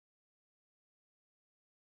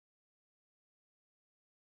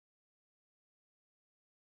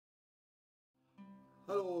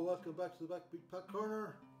Hello and welcome back to the Backbeat Pat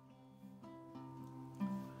Corner.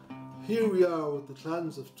 Here we are with the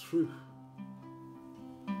Clans of Truagh.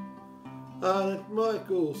 And it might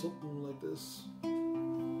go something like this.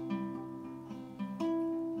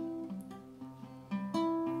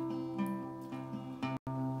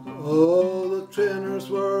 Oh, the Treanors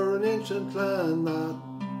were an ancient clan that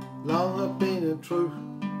long have been in Truagh.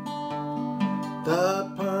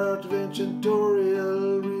 That part of ancient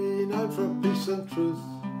Oriel, renowned for peace and truth.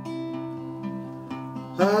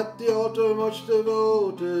 At the altar much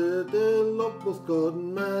devoted, they loved both God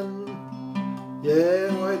and man.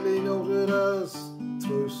 Yeah, widely noted as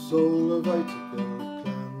Truagh's soul of Hy-Tuirtre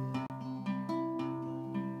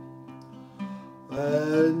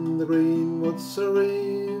clan. In the greenwood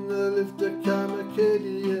serene, they lived a calm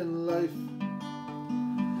Acadian life.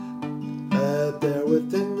 There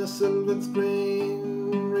within the sylvan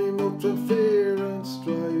screen, remote from fear and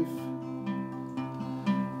strife.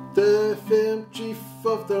 The famed chief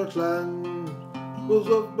of their clan was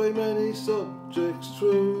loved by many subjects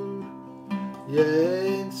true.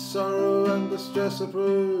 Yea, in sorrow and distress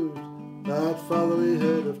approved that fatherly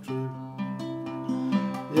head of Truagh.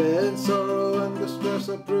 Yea, in sorrow and distress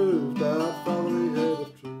approved that fatherly head of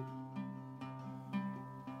Truagh.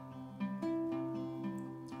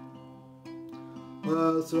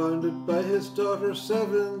 While surrounded by his daughters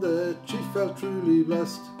 7, the chief felt truly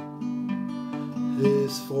blessed.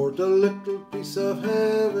 His fort a little piece of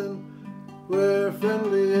heaven, where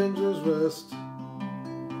friendly angels rest.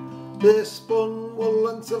 They spun wool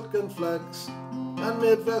and silk and flax, and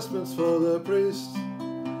made vestments for the priest.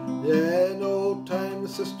 Yeah, no time the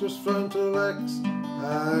sisters frowned to lax,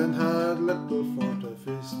 and had little for to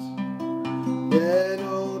feast. Yeah,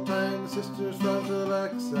 no time the sisters frowned to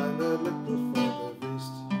lax, and had little for to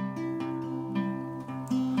feast.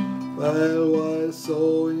 While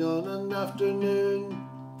sowing on an afternoon,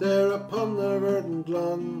 there upon the verdant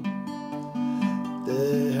lawn,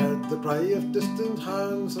 they heard the cry of distant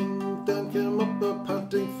hounds, and then came up a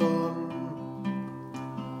panting fawn.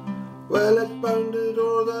 Well, it bounded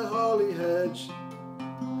o'er the holly hedge,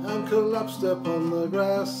 and collapsed upon the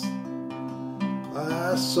grass,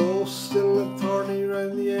 so still and thorny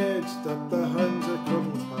round the edge that the hounds it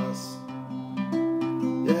couldn't pass.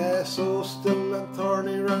 Yeah, so still and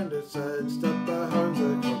thorny round its edge that the hounds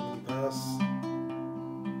it couldn't pass.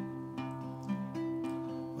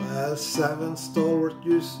 Well, 7 stalwart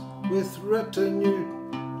youths with retinue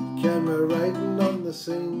came a-riding on the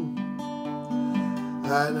scene,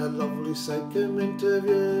 and a lovely sight came into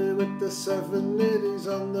view with the 7 ladies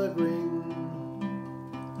on the green.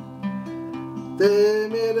 They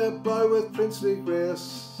made a bow with princely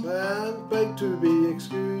grace, and begged to be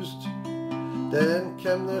excused. Then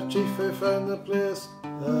came their chief, who found the place a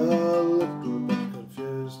little bit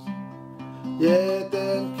confused. Yeah,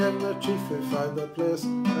 then came the chief, who found the place a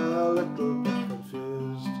little bit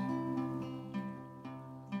confused.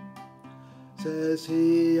 Says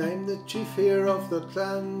he, I'm the chief here of the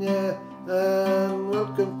clan, yeah, and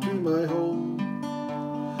welcome to my home.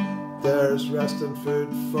 There's rest and food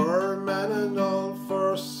for man and all,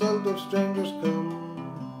 for seldom strangers come.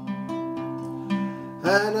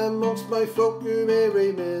 And amongst my folk you may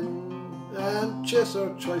remain, and chase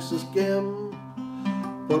our choicest game.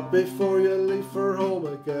 But before you leave for home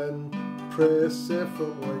again, pray safe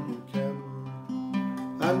from where you can.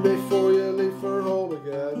 And before you leave for home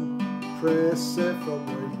again, pray safe from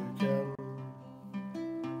where you can.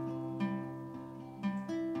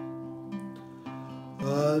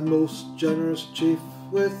 And most generous chief,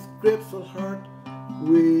 with grateful heart,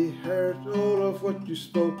 we heard all of what you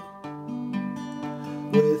spoke.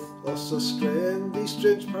 With us astray in these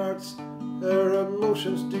strange parts, our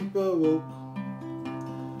emotions deep awoke.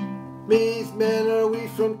 Meath men are we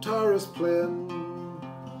from Tara's plain,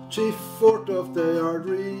 chief fort of the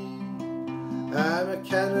Ard-Rígh. And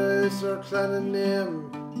McCartan is our clan and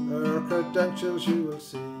name, our credentials you will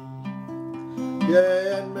see.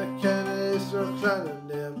 Yeah, and McCartan is our clan and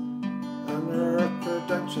name, and our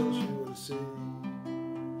credentials you will see.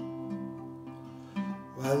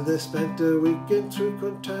 Well, they spent a week in true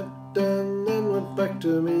content, and then went back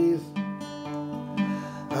to Meath.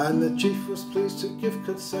 And the chief was pleased to give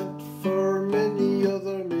consent for many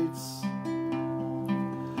other meets.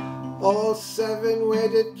 All 7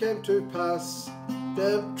 wedded came to pass,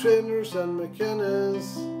 them Treanors and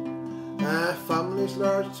McCartans. Families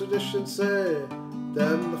large tradition say,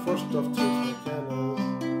 them the first of Truagh's McCartans.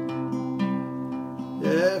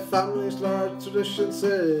 Yeah, families large tradition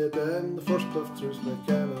say, them the first of Truagh's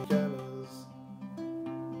McCartans.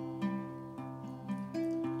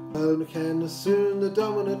 Well, McCartan soon the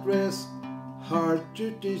dominant race, hard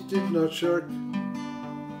duties did not shirk.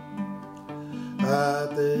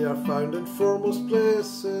 They are found in foremost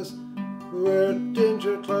places where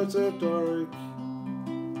danger clouds are dark.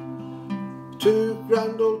 Two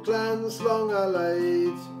grand old clans long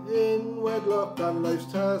allied in wedlock and life's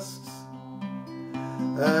tasks.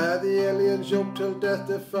 The aliens yoked till death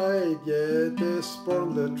defied, yet they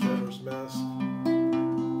spurned the traitor's mask.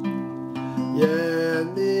 Yeah,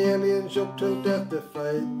 and the aliens yoked till death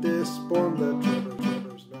defied, they spurned the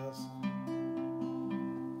traitor's mask.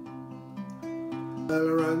 All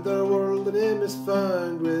around their world the name is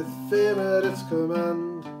found, with fame at its command.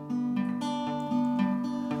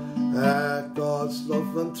 God's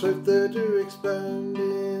love and truth they do expound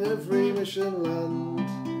in every mission land.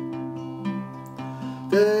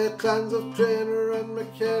 The clans of Treanors and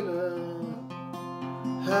McCartan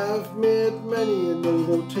have made many a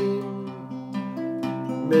noble team.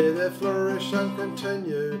 May they flourish and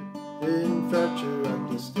continue in virtue